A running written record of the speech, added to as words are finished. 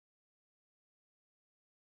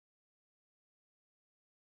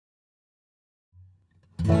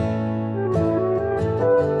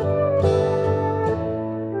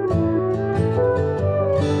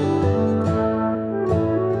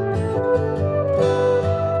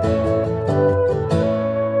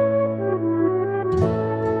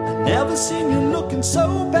never seen you looking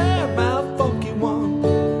so bad, my funky one.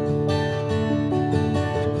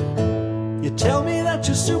 You tell me that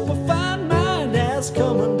your superfine mind has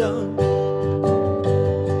come undone,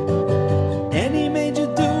 and he made you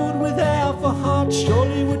do it with half a heart.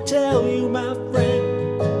 Surely would tell you, my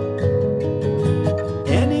friend,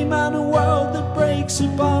 any man in the world that breaks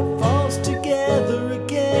apart falls together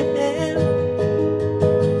again.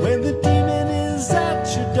 When the demon is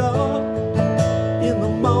at your door, in the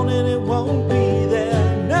morning it won't be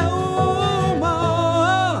there no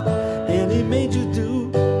more. And he made you do,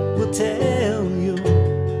 will tell you.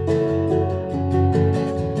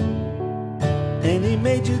 And he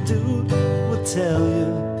made you do, will tell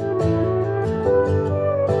you.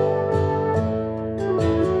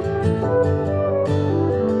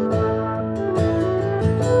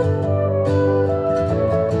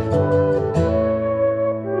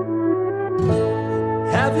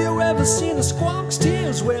 Have you ever seen a squawk's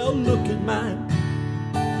tears? Well, look at mine.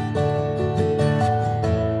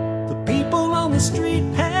 The people on the street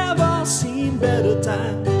have all seen better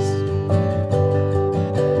times,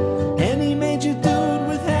 and he made you do it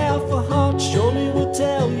with half a heart. Surely will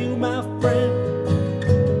tell you, my friend,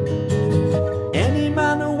 any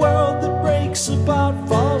man in the world that breaks apart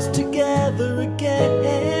falls together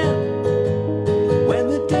again. When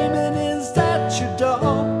the demon is at your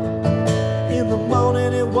door, in the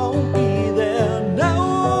morning it won't be there no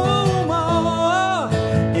more.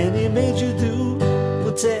 And he made you do,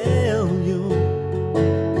 will tell you.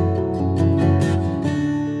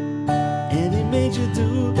 And he made you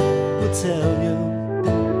do, will tell you.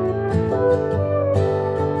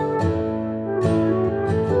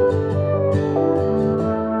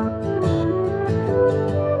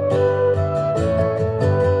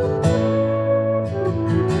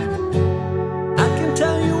 I can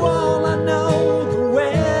tell you all I know, the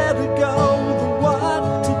where to go, the what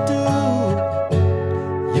to do.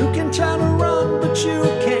 You can try to run, but you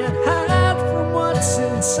can't hide from what's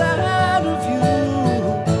inside of you.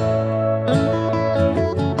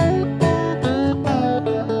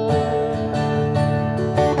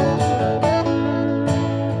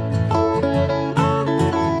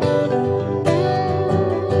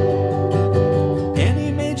 And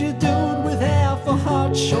he made you do it with half a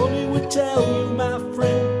heart. Surely would tell you, my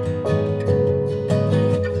friend,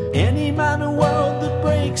 any man in the world that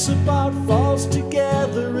breaks apart falls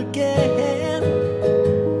together again.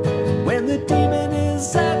 When the demon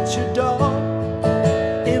is at your door,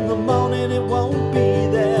 in the morning it won't be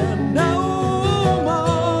there no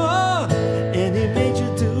more. And he made you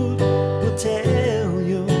do, will tell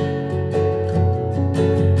you.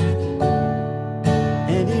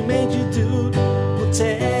 And he made you do, will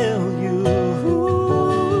tell you.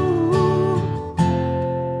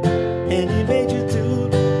 And he made you do,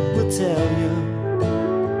 will tell you.